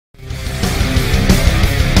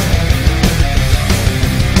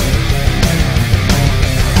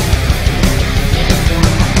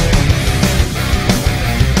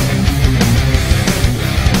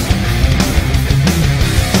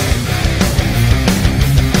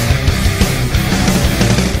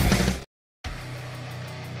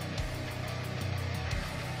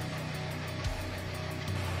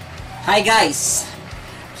Hi guys,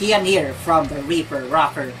 Kian here from the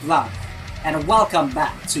ReaperRocker vlog, and welcome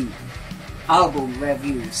back to album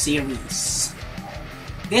review series.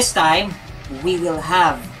 This time we will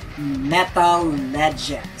have metal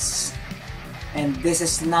legends, and this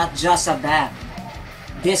is not just a band.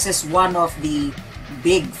 This is one of the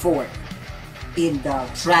big four in the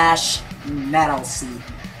thrash metal scene,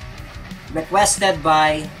 requested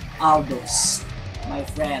by Aldous, my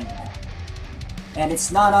friend. And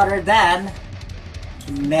it's none other than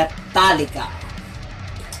Metallica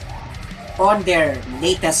on their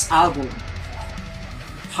latest album,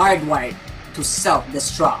 Hardwired to Self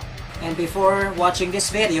Destruct. And before watching this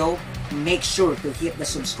video, make sure to hit the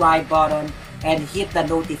subscribe button and hit the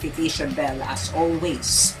notification bell as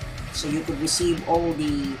always, so you could receive all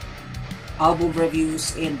the album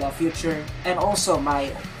reviews in the future and also my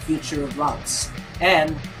future vlogs.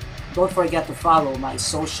 And don't forget to follow my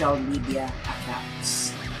social media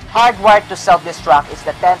accounts. Hardwired to Self Destruct is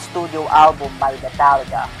the 10th studio album by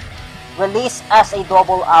Metallica, released as a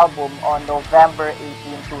double album on November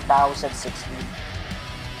 18, 2016.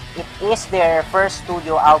 It is their first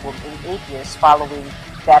studio album in 8 years following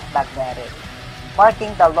Death Magnetic,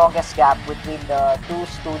 marking the longest gap between the two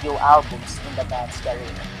studio albums in the band's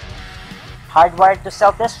career. Hardwired to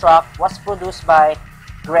Self Destruct was produced by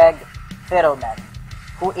Greg Fidelman,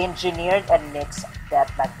 who engineered and mixed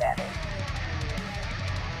Death Magnetic.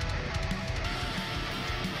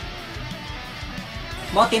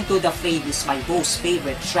 Moth Into the Flame is my most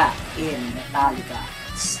favorite track in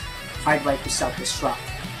Metallica's Hardwired to Self Destruct.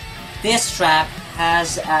 This track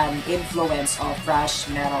has an influence of thrash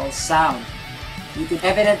metal sound. You could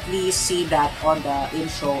evidently see that on the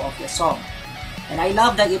intro of the song. And I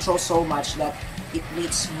love the intro so much that it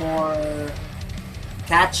makes more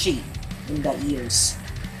catchy in the ears.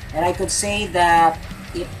 And I could say that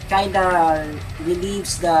it kinda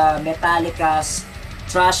relieves the Metallica's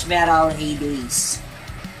thrash metal heydays.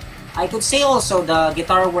 I could say also the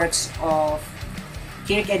guitar works of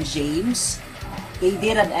Kirk and James, they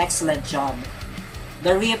did an excellent job.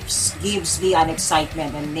 The riffs gives me an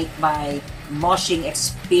excitement and make my moshing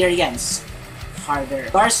experience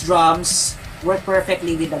harder. Lars' drums work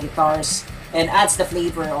perfectly with the guitars and adds the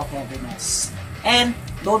flavor of heaviness. And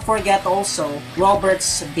don't forget also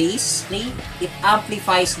Robert's bass play. It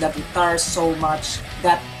amplifies the guitar so much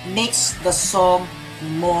that makes the song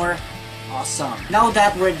more awesome. Now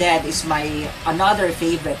That We're Dead is my another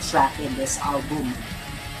favorite track in this album.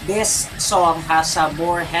 This song has a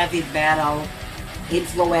more heavy metal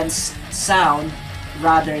influence sound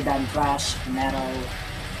rather than thrash metal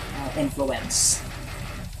influence.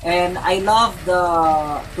 And I love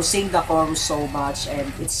to sing the chorus so much,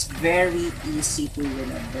 and it's very easy to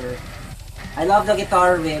remember. I love the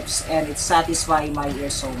guitar riffs, and it satisfies my ear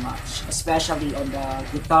so much, especially on the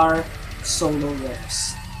guitar solo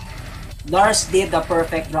riffs. Lars did the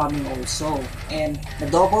perfect drumming also, and the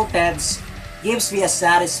double pads gives me a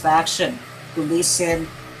satisfaction to listen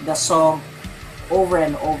the song over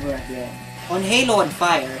and over again. On Halo on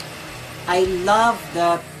Fire, I love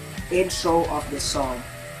the intro of the song.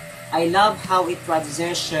 I love how it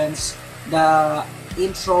transitions the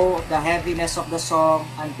intro, the heaviness of the song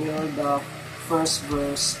until the first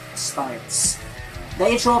verse starts. The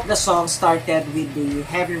intro of the song started with the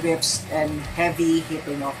heavy riffs and heavy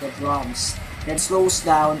hitting of the drums, then slows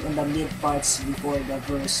down in the mid parts before the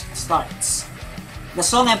verse starts. The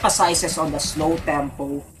song emphasizes on the slow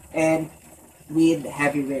tempo and with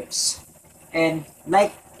heavy riffs. And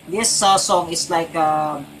like this song is like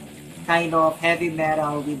a kind of heavy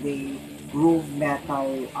metal with a groove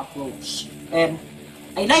metal approach, and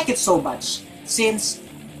I like it so much since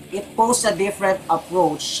it poses a different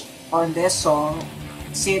approach on this song,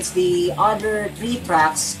 since the other three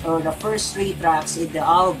tracks or the first three tracks in the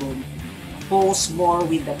album pose more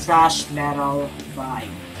with the thrash metal vibe.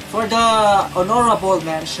 For the honorable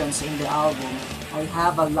mentions in the album, I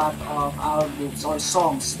have a lot of albums or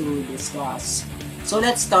songs to discuss. So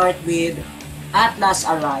let's start with Atlas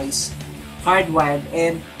Arise, Hardwired,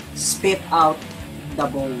 and Spit Out the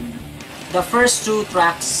Bone. The first two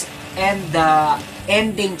tracks and the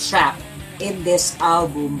ending track in this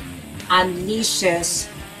album unleashes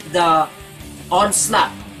the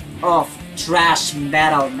onslaught of thrash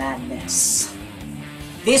metal madness.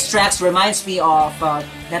 These tracks reminds me of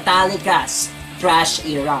Metallica's thrash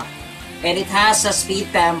era, and it has a speed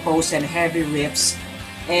tempos and heavy riffs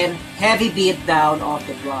and heavy beat down of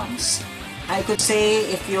the drums. I could say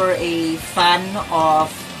if you're a fan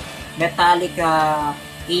of Metallica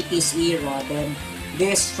 80s era, then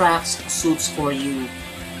this tracks suits for you.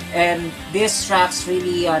 And this track's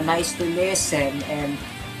really nice to listen, and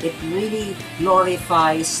it really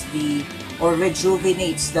glorifies or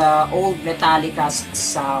rejuvenates the old Metallica's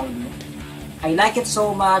sound. I like it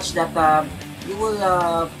so much that you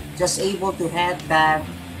will just able to headbang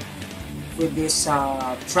with these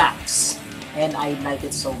tracks, and I like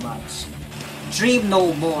it so much. Dream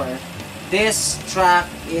No More. This track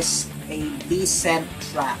is a decent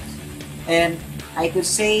track, and I could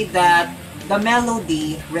say that the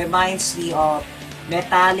melody reminds me of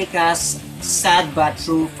Metallica's Sad But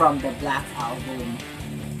True from the Black Album.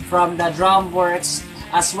 From the drum works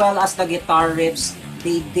as well as the guitar riffs,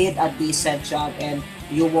 they did a decent job and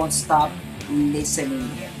you won't stop listening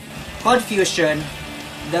it. Confusion,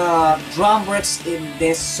 the drum works in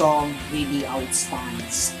this song really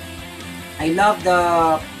outstands. I love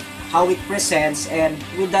how it presents, and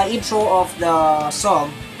with the intro of the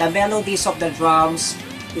song, the melodies of the drums,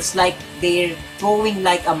 it's like they're throwing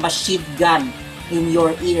like a machine gun in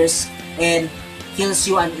your ears and kills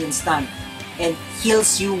you an instant and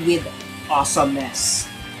kills you with awesomeness.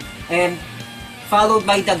 And followed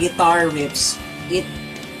by the guitar riffs, it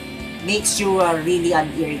makes you really an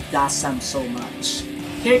orgasm so much.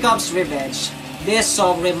 Here Comes Revenge. This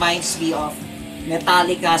song reminds me of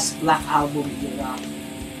Metallica's Black Album era.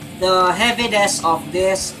 The heaviness of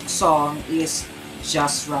this song is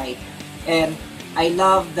just right, and I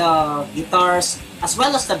love the guitars as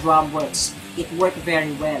well as the drum works. It worked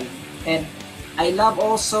very well, and I love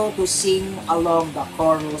also to sing along the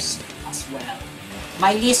chorus as well.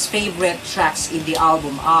 My least favorite tracks in the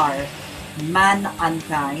album are Man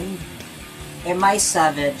Unkind, Am I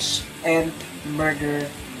Savage, and Murder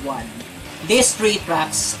 1. These three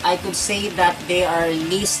tracks, I could say that they are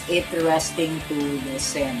least interesting to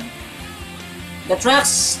listen. The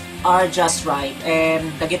tracks are just right, and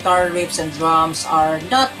the guitar riffs and drums are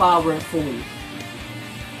not powerful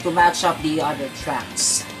to match up the other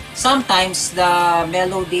tracks. Sometimes the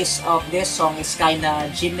melodies of this song is kinda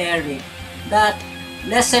generic that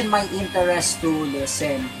lessen my interest to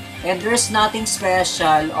listen. And there's nothing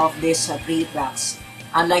special of these three tracks,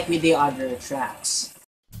 unlike with the other tracks.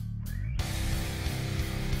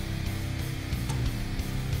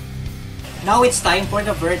 Now it's time for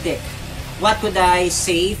the verdict. What could I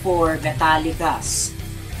say for Metallica's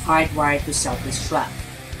Hardwired to Self Destruct?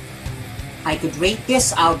 I could rate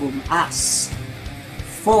this album as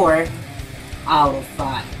 4 out of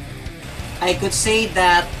 5. I could say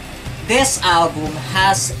that this album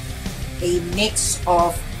has a mix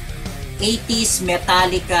of 80s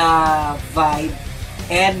Metallica vibe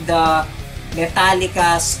and the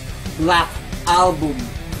Metallica's Black Album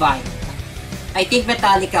vibe. I think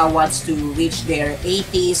Metallica wants to reach their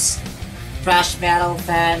 80s thrash metal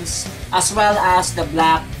fans as well as the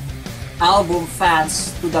Black Album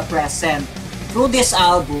fans to the present. Through this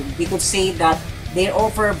album, we could say that they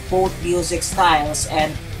offer both music styles,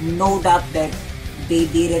 and know that they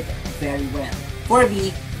did it very well. For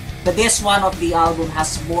me, this one of the album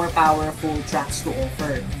has more powerful tracks to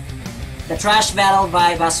offer. The thrash metal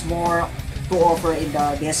vibe has more to offer in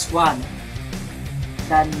this one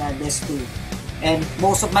than this two. And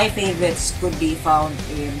most of my favorites could be found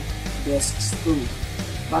in discs 2.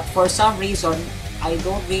 But for some reason, I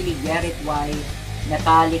don't really get it why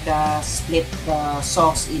Metallica split the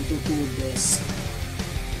songs into 2 discs.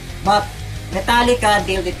 But Metallica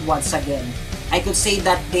did it once again. I could say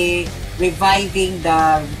that they reviving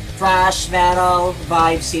the thrash metal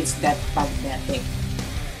vibe since that pandemic.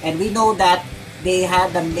 And we know that they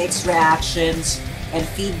had the mixed reactions and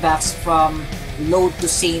feedbacks from Load to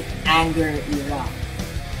Saint Anger era.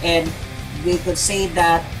 And we could say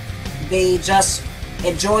that they just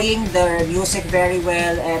enjoying their music very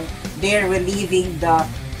well, and they're reliving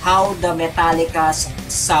how the Metallica's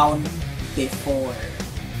sound before.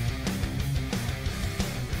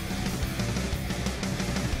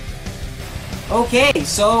 Okay,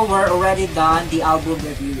 so we're already done the album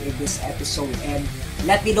review in this episode, and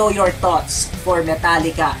let me know your thoughts for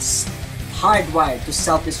Metallica's Hardwired to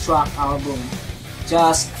Self Destruct album.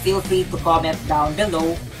 Just feel free to comment down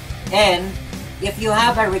below, and if you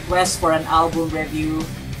have a request for an album review,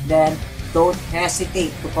 then don't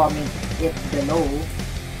hesitate to comment it below,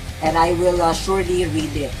 and I will surely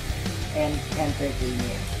read it and entertain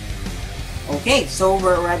it. Okay, so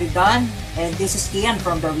we're already done, and this is Kian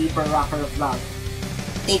from the ReaperRocker vlog.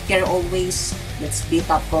 Take care always. Let's beat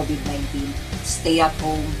up COVID-19. Stay at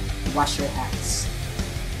home. Wash your hands.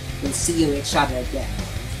 We'll see you each other again.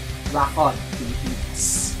 Rock on,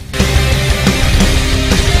 Philippines.